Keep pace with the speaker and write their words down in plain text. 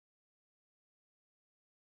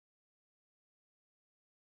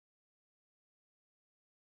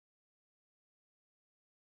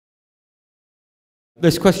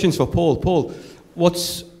This question's for Paul. Paul,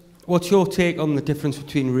 what's your take on the difference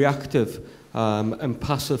between reactive and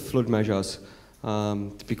passive flood measures?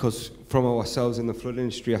 Because from ourselves in the flood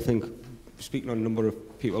industry, I think, speaking on a number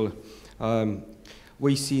of people,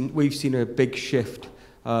 we've seen a big shift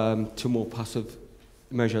to more passive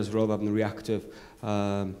measures rather than reactive.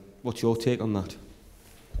 What's your take on that?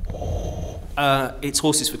 It's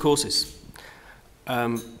horses for courses.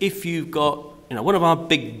 If you've got, one of our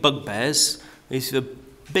big bugbears is the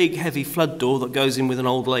big heavy flood door that goes in with an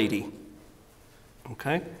old lady.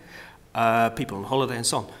 Okay? People on holiday and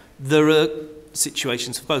so on. There are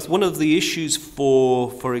situations for both. One of the issues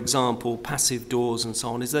for example, passive doors and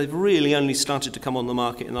so on, is they've really only started to come on the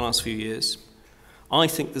market in the last few years. I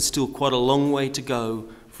think there's still quite a long way to go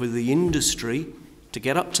for the industry to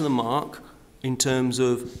get up to the mark in terms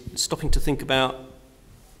of stopping to think about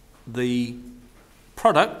the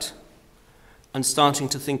product and starting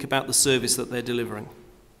to think about the service that they're delivering.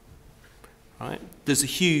 Right? There's a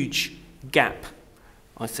huge gap,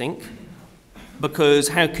 I think, because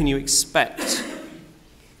how can you expect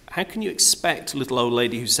a little old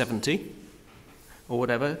lady who's 70 or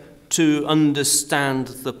whatever to understand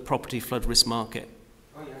the property flood risk market?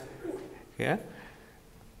 Yeah?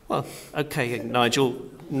 Well, okay, Nigel,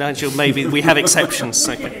 maybe we have exceptions.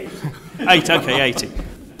 Okay. 80.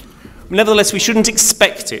 Nevertheless, we shouldn't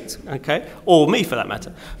expect it, okay, or me for that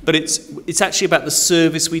matter. But it's actually about the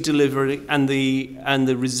service we deliver and the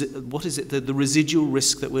residual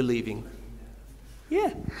risk that we're leaving.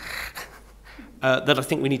 Yeah, that I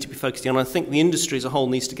think we need to be focusing on. I think the industry as a whole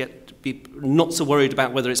needs to be not so worried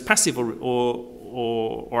about whether it's passive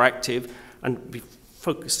or active, and be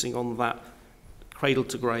focusing on that cradle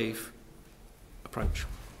to grave approach.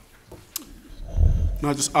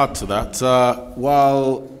 I'll just add to that.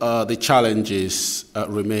 While the challenges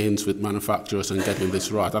remains with manufacturers and getting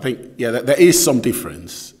this right, I think there is some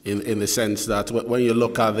difference in the sense that when you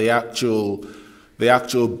look at the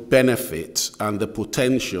actual benefit and the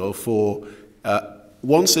potential for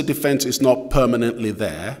once a defense is not permanently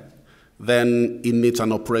there, then it needs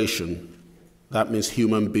an operation. That means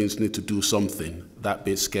human beings need to do something. That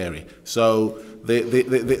bit's scary. So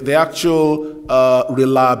the actual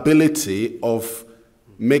reliability of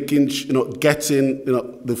making, getting,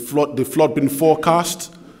 the flood being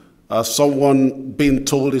forecast, someone being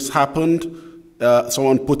told it's happened,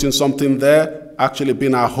 someone putting something there, actually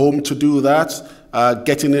being at home to do that,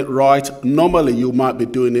 getting it right. Normally you might be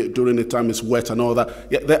doing it during the time it's wet and all that.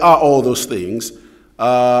 Yeah, there are all those things.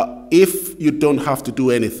 If you don't have to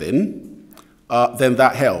do anything, then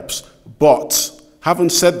that helps. But having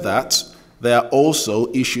said that, there are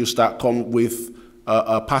also issues that come with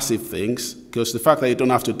passive things, because the fact that you don't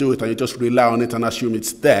have to do it and you just rely on it and assume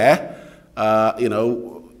it's there, it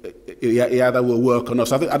either will work or not.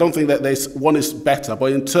 So I don't think that one is better,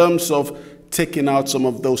 but in terms of taking out some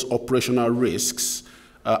of those operational risks,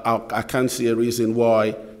 I can't see a reason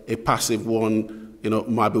why a passive one,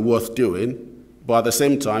 might be worth doing. But at the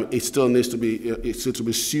same time, it still needs to be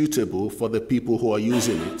suitable for the people who are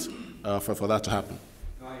using it for that to happen.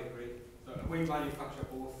 No, I agree. We manufacture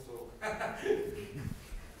both, so.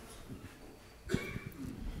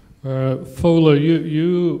 Fola,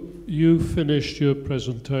 you finished your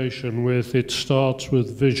presentation with it starts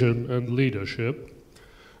with vision and leadership.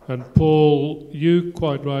 And Paul, you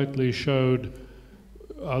quite rightly showed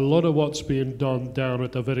a lot of what's being done down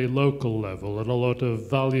at a very local level and a lot of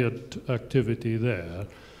valiant activity there.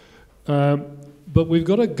 But we've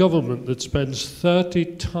got a government that spends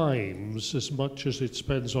 30 times as much as it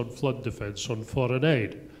spends on flood defence on foreign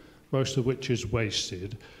aid, most of which is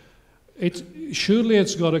wasted. Surely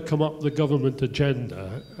it's got to come up the government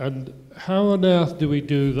agenda, and how on earth do we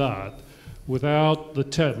do that without the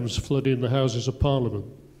Thames flooding the Houses of Parliament?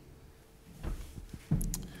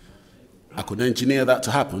 I could engineer that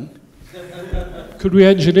to happen. Could we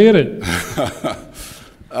engineer it?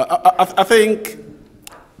 I think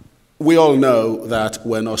we all know that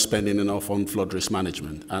we're not spending enough on flood risk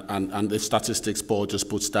management, and the statistics Paul just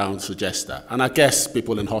puts down suggests that. And I guess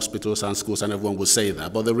people in hospitals and schools and everyone will say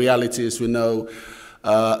that, but the reality is we know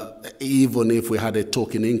even if we had a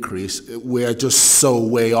token increase, we're just so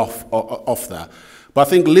way off that. But I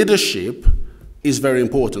think leadership is very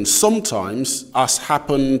important. Sometimes, as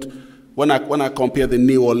happened when I compare the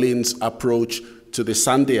New Orleans approach to the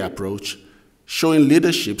Sandy approach, showing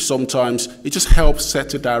leadership sometimes, it just helps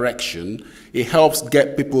set a direction. It helps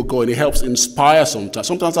get people going. It helps inspire sometimes.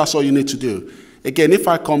 Sometimes that's all you need to do. Again, if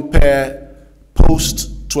I compare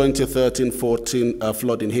post-2013-14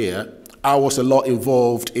 flooding here, I was a lot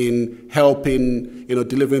involved in helping,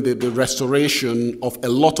 delivering the restoration of a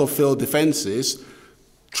lot of failed defenses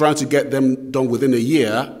trying to get them done within a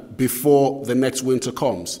year before the next winter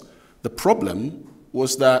comes. The problem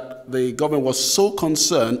was that the government was so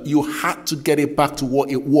concerned you had to get it back to what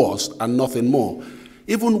it was and nothing more.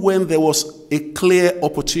 Even when there was a clear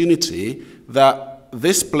opportunity that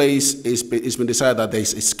this place it's been decided that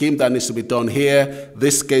there's a scheme that needs to be done here,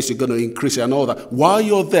 this case you're going to increase it and all that. While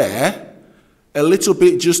you're there, a little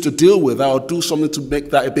bit just to deal with that or do something to make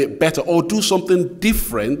that a bit better or do something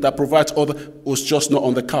different that provides other was just not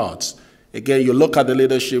on the cards. Again, you look at the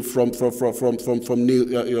leadership from the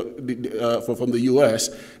US,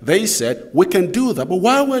 they said, we can do that, but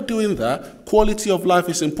while we're doing that, quality of life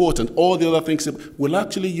is important. All the other things, we'll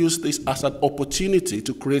actually use this as an opportunity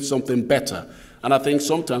to create something better. And I think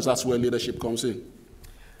sometimes that's where leadership comes in.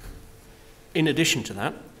 In addition to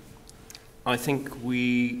that, I think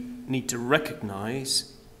we need to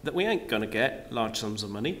recognise that we ain't going to get large sums of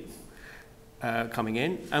money coming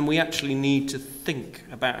in, and we actually need to think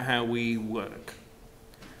about how we work.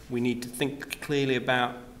 We need to think clearly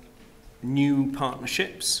about new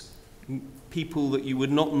partnerships, people that you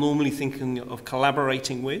would not normally think of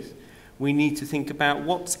collaborating with. We need to think about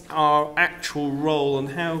what's our actual role and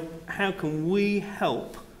how can we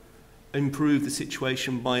help improve the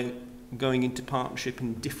situation by going into partnership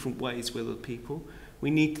in different ways with other people.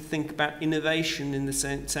 We need to think about innovation in the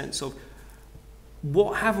sense of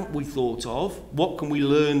what haven't we thought of, what can we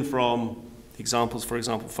learn from examples, for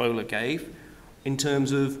example, Fola gave, in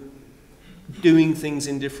terms of doing things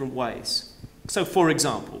in different ways. So, for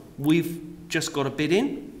example, we've just got a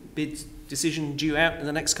bid decision due out in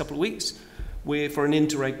the next couple of weeks. We're for an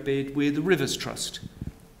interreg bid with the Rivers Trust.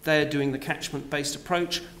 They're doing the catchment-based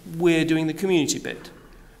approach, we're doing the community bid.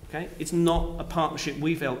 Okay? It's not a partnership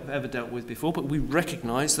we've ever dealt with before, but we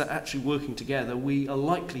recognise that actually working together, we are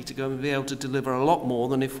likely to go and be able to deliver a lot more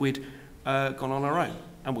than if we'd gone on our own.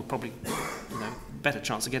 And we'll probably, better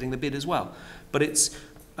chance of getting the bid as well. But it's,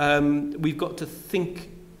 we've got to think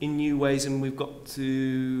in new ways and we've got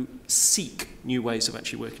to seek new ways of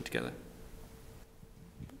actually working together.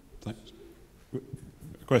 Thanks.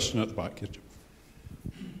 A question at the back. Thank you.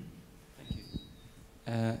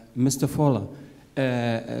 Mr. Fola,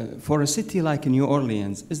 for a city like New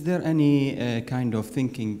Orleans, is there any kind of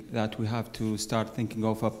thinking that we have to start thinking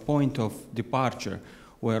of a point of departure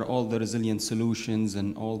where all the resilient solutions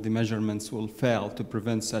and all the measurements will fail to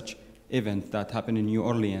prevent such events that happen in New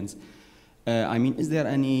Orleans? I mean, is there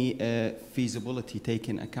any feasibility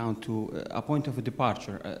taken account to a point of a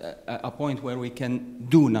departure, a point where we can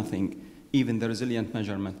do nothing, even the resilient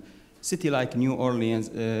measurement? City like New Orleans,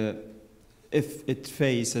 if it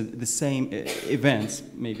faces the same events,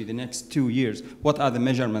 maybe the next 2 years, what are the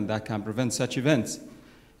measurements that can prevent such events?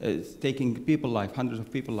 Taking people's life, hundreds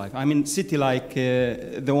of people's life. I mean, city like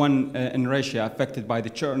the one in Russia affected by the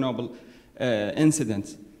Chernobyl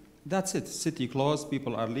incident. That's it. City closed,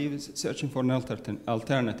 people are leaving, searching for an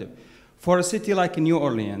alternative. For a city like New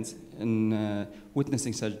Orleans, in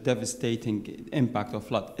witnessing such devastating impact of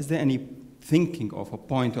flood, is there any thinking of a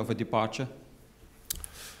point of a departure?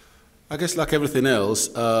 I guess like everything else,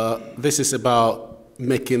 this is about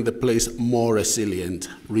making the place more resilient,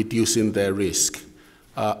 reducing their risk,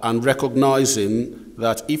 and recognizing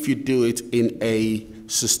that if you do it in a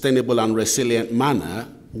sustainable and resilient manner,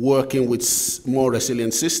 working with more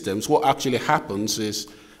resilient systems, what actually happens is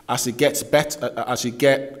as it gets better, as you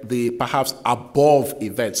get the perhaps above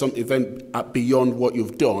event, some event beyond what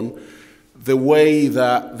you've done, the way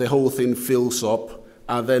that the whole thing fills up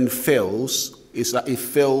and then fails is that it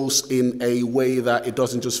fails in a way that it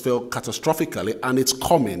doesn't just fail catastrophically, and it's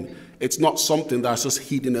coming. It's not something that's just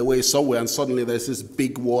hidden away somewhere and suddenly there's this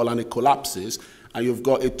big wall and it collapses and you've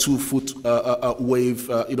got a 2-foot wave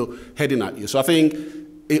heading at you. So I think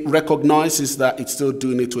it recognizes that it's still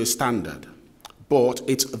doing it to a standard, but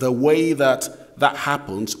it's the way that that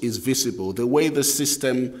happens is visible. The way the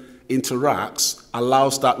system interacts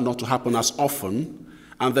allows that not to happen as often,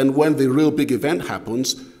 and then when the real big event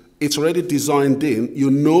happens, it's already designed in, you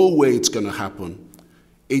know where it's going to happen.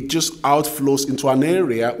 It just outflows into an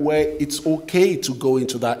area where it's okay to go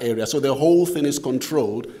into that area. So the whole thing is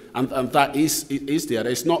controlled, and that is there.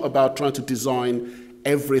 It's not about trying to design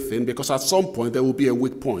everything, because at some point there will be a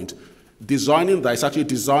weak point. Designing that is actually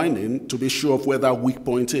designing to be sure of where that weak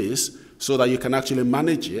point is, so that you can actually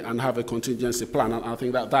manage it and have a contingency plan. And I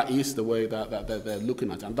think that is the way that they're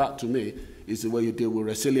looking at it. And that, to me, is the way you deal with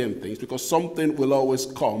resilient things, because something will always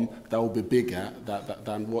come that will be bigger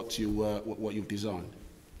than what you've designed.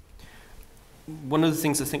 One of the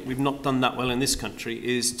things I think we've not done that well in this country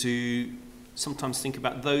is to sometimes think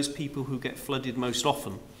about those people who get flooded most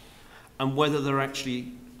often and whether they're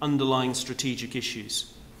actually underlying strategic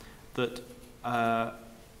issues that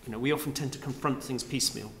we often tend to confront things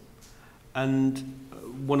piecemeal. And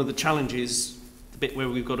one of the challenges, the bit where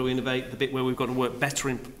we've got to innovate, the bit where we've got to work better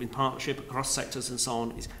in partnership across sectors and so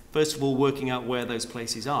on, is first of all working out where those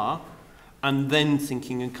places are, and then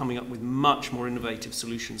thinking and coming up with much more innovative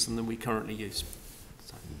solutions than we currently use.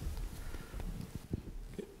 So.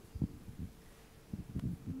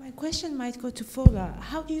 My question might go to Fola.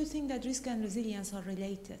 How do you think that risk and resilience are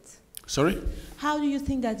related? Sorry? How do you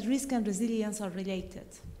think that risk and resilience are related?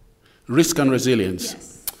 Risk and resilience?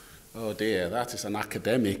 Yes. Oh dear, that is an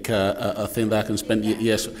academic thing that I can spend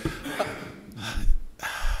years. Do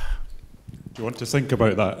you want to think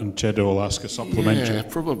about that, and Chedo will ask a supplementary? Yeah,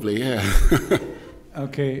 probably, yeah.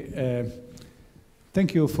 Okay,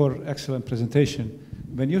 thank you for excellent presentation.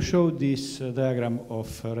 When you showed this diagram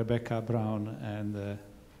of Rebecca Brown and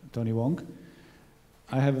Tony Wong,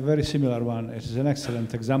 I have a very similar one. It's an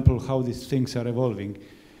excellent example of how these things are evolving.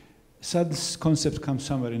 SAD's concept comes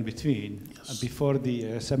somewhere in between. Yes. Before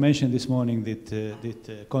as I mentioned this morning,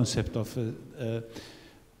 the concept of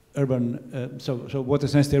urban, so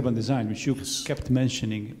water-sensitive urban design, which you yes. kept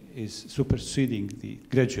mentioning, is superseding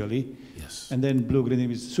gradually. Yes. And then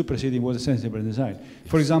blue-green is superseding water-sensitive urban design.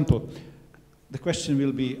 Yes. For example, the question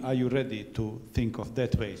will be, are you ready to think of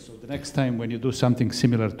that way? So the next time when you do something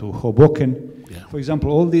similar to Hoboken, yeah. for example,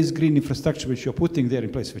 all these green infrastructure which you're putting there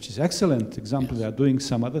in place, which is excellent example, yes. they are doing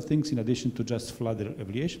some other things in addition to just flood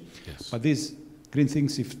alleviation. Yes. But these green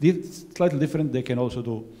things, if slightly different, they can also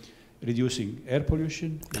do reducing air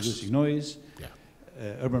pollution, yes. reducing noise, yeah.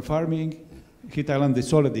 Urban farming. Heat Island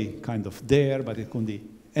is already kind of there, but it can be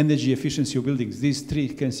energy efficiency of buildings. These three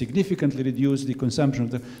can significantly reduce the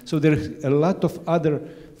consumption of so there are a lot of other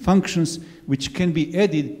functions which can be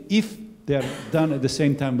added if they are done at the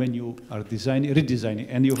same time when you are redesigning.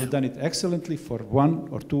 And you have done it excellently for 1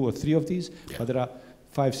 or 2 or 3 of these, but there are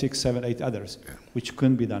 5, 6, 7, 8 others which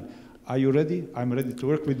can be done. Are you ready? I'm ready to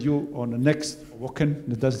work with you on the next Woken.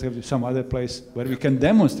 That doesn't have some other place where we can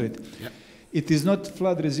demonstrate. It is not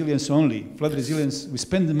flood resilience only. Flood resilience, we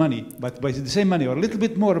spend the money, but by the same money or a little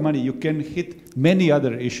bit more money, you can hit many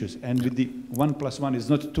other issues. And with the 1 + 1 is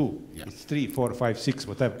not 2, it's 3, 4, 5, 6,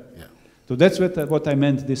 whatever. So that's what I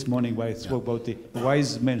meant this morning when I spoke about the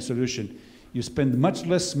wise man solution. You spend much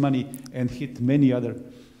less money and hit many other.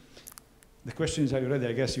 The question is, are you ready?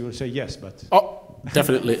 I guess you will say yes, but. Oh,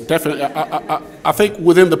 definitely, definitely. I think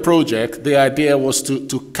within the project, the idea was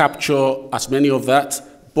to capture as many of that,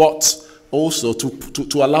 but also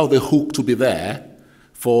to allow the hook to be there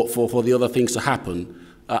for the other things to happen.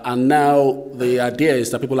 And now the idea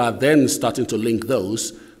is that people are then starting to link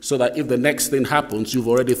those so that if the next thing happens, you've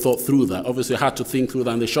already thought through that. Obviously, you had to think through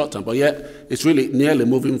that in the short term, but yet it's really nearly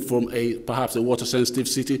moving from perhaps a water-sensitive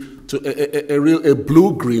city to a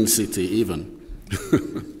blue-green city even.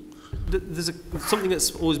 There's something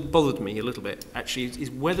that's always bothered me a little bit, actually, is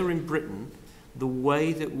whether in Britain the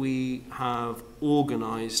way that we have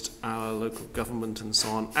organised our local government and so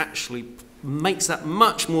on actually makes that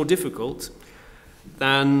much more difficult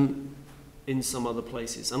than in some other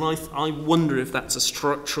places. And I wonder if that's a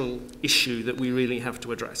structural issue that we really have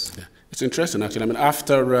to address. Yeah. It's interesting, actually. I mean,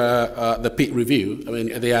 after the peak review, I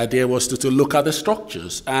mean, the idea was to look at the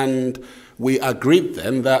structures. And we agreed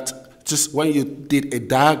then that just when you did a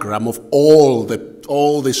diagram of all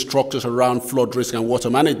the structures around flood risk and water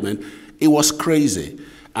management, it was crazy.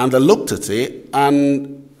 And they looked at it,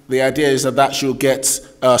 and the idea is that should get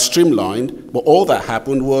streamlined, but all that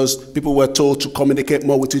happened was people were told to communicate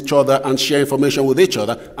more with each other and share information with each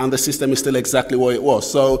other, and the system is still exactly what it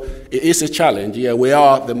was. So it is a challenge. Yeah, we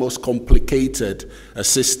are the most complicated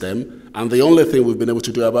system, and the only thing we've been able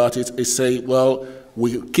to do about it is say, well,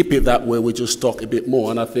 we keep it that way, we just talk a bit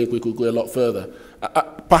more, and I think we could go a lot further.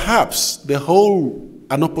 Perhaps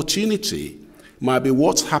an opportunity might be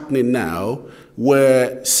what's happening now,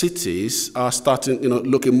 where cities are starting,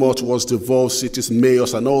 looking more towards devolved cities,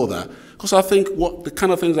 mayors and all that. Because I think the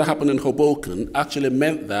kind of things that happened in Hoboken actually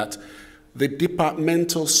meant that the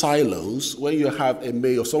departmental silos, when you have a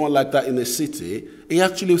mayor, someone like that in a city, it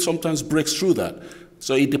actually sometimes breaks through that.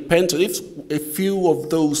 So it depends. If a few of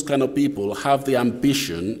those kind of people have the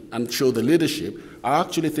ambition and show the leadership, I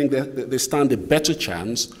actually think that they stand a better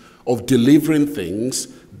chance of delivering things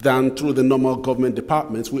than through the normal government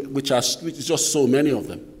departments, which is just so many of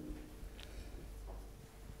them.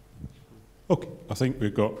 Okay, I think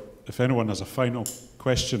we've got, if anyone has a final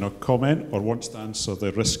question or comment or wants to answer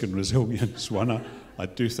the risk and resilience one, I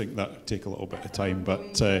do think that would take a little bit of time,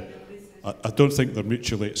 but I don't think they're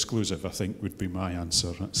mutually exclusive, I think would be my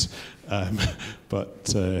answer.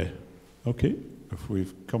 Okay, if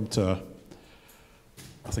we've come to,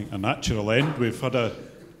 I think, a natural end, we've had a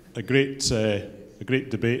great a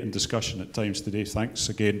great debate and discussion at times today. Thanks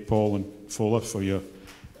again, Paul and Fola, for your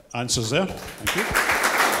answers there. Thank you.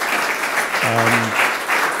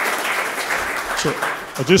 So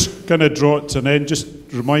I'll just kind of draw it to an end. Just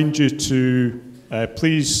remind you to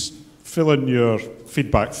please fill in your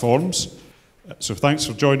feedback forms. So thanks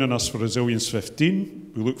for joining us for Resilience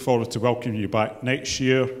 15. We look forward to welcoming you back next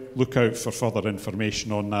year. Look out for further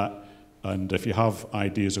information on that. And if you have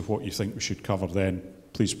ideas of what you think we should cover then,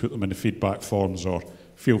 please put them in the feedback forms or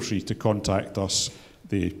feel free to contact us,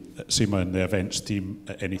 the SEMA and the events team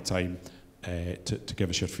at any time to give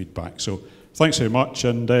us your feedback. So thanks very much,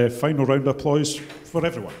 and final round of applause for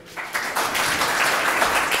everyone.